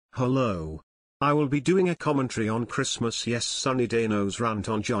Hello. I will be doing a commentary on Christmas Yes Sunny Day No's rant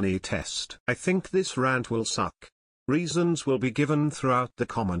on Johnny Test. I think this rant will suck. Reasons will be given throughout the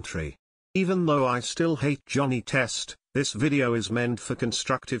commentary. Even though I still hate Johnny Test, this video is meant for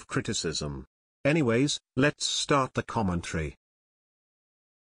constructive criticism. Anyways, let's start the commentary.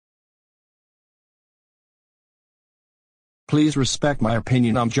 Please respect my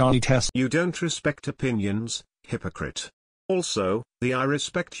opinion on Johnny Test. You don't respect opinions, hypocrite. Also, the I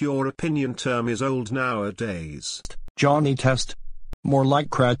respect your opinion term is old nowadays. Johnny Test. More like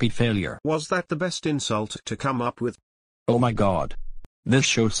crappy failure. Was that the best insult to come up with? Oh my god. This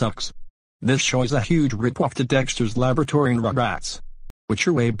show sucks. This show is a huge rip-off to Dexter's Laboratory and Rugrats, which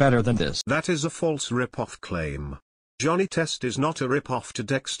are way better than this. That is a false rip-off claim. Johnny Test is not a rip-off to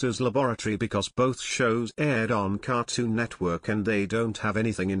Dexter's Laboratory because both shows aired on Cartoon Network and they don't have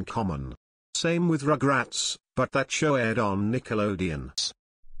anything in common. Same with Rugrats, but that show aired on Nickelodeon.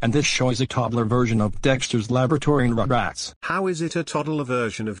 And this show is a toddler version of Dexter's Laboratory and Rugrats. How is it a toddler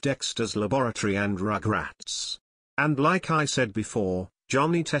version of Dexter's Laboratory and Rugrats? And like I said before,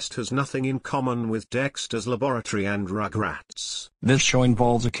 Johnny Test has nothing in common with Dexter's Laboratory and Rugrats. This show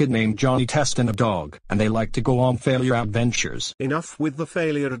involves a kid named Johnny Test and a dog, and they like to go on failure adventures. Enough with the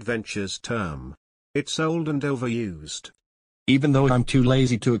failure adventures term. It's old and overused. Even though I'm too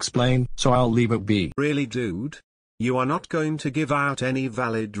lazy to explain, so I'll leave it be. Really, dude? You are not going to give out any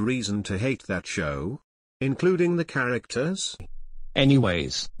valid reason to hate that show? Including the characters?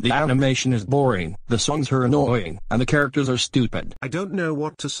 Anyways, the animation is boring, the songs are annoying, and the characters are stupid. I don't know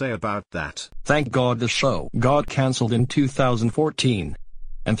what to say about that. Thank God the show got cancelled in 2014.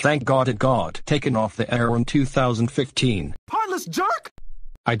 And thank God it got taken off the air in 2015. Heartless jerk!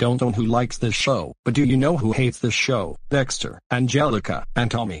 I don't know who likes this show, but do you know who hates this show? Dexter, Angelica, and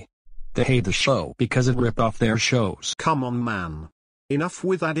Tommy. They hate the show because it ripped off their shows. Come on, man. Enough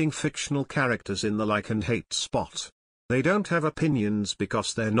with adding fictional characters in the like and hate spot. They don't have opinions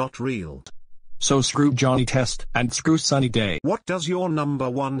because they're not real. So screw Johnny Test and screw Sunny Day. What does your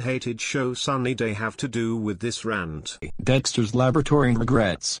 #1 hated show Sunny Day have to do with this rant? Dexter's Laboratory and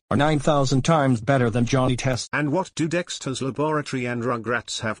Rugrats are 9,000 times better than Johnny Test. And what do Dexter's Laboratory and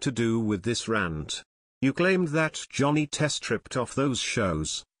Rugrats have to do with this rant? You claimed that Johnny Test ripped off those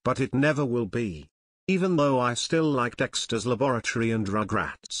shows, but it never will be. Even though I still like Dexter's Laboratory and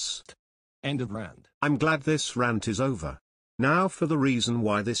Rugrats. End of rant. I'm glad this rant is over. Now for the reason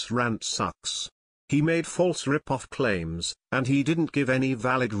why this rant sucks. He made false rip-off claims, and he didn't give any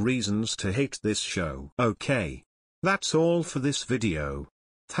valid reasons to hate this show. Okay. That's all for this video.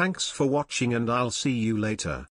 Thanks for watching and I'll see you later.